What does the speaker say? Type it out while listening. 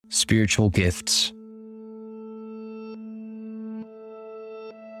Spiritual gifts.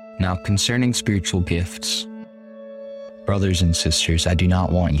 Now, concerning spiritual gifts, brothers and sisters, I do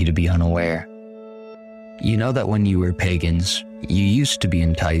not want you to be unaware. You know that when you were pagans, you used to be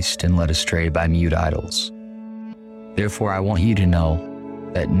enticed and led astray by mute idols. Therefore, I want you to know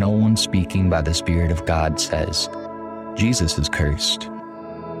that no one speaking by the Spirit of God says, Jesus is cursed,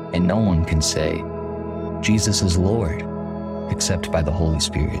 and no one can say, Jesus is Lord, except by the Holy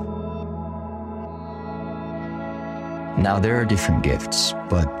Spirit. Now there are different gifts,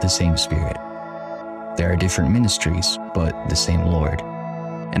 but the same Spirit. There are different ministries, but the same Lord.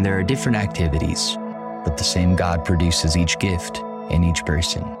 And there are different activities, but the same God produces each gift in each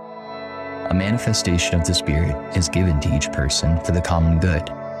person. A manifestation of the Spirit is given to each person for the common good.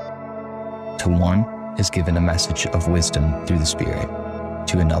 To one is given a message of wisdom through the Spirit,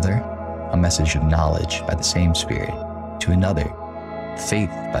 to another, a message of knowledge by the same Spirit, to another,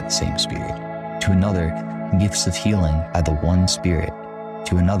 faith by the same Spirit, to another, gifts of healing by the one Spirit,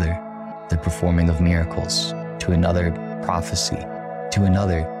 to another, the performing of miracles, to another, prophecy, to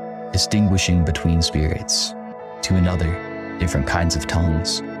another, distinguishing between spirits, to another, different kinds of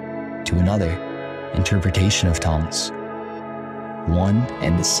tongues, to another, interpretation of tongues. One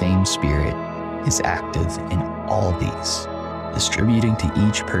and the same Spirit is active in all these, distributing to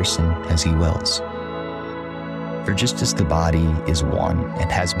each person as he wills. For just as the body is one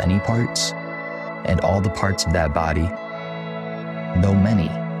and has many parts, and all the parts of that body, though many,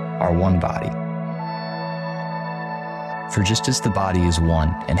 are one body. For just as the body is one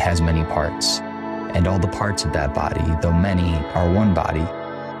and has many parts, and all the parts of that body, though many, are one body,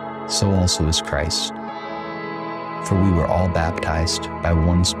 so also is Christ. For we were all baptized by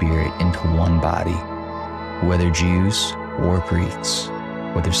one Spirit into one body, whether Jews or Greeks,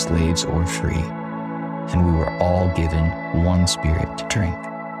 whether slaves or free, and we were all given one Spirit to drink.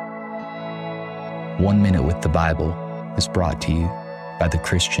 1 Minute with the Bible is brought to you by the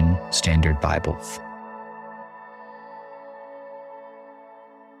Christian Standard Bible.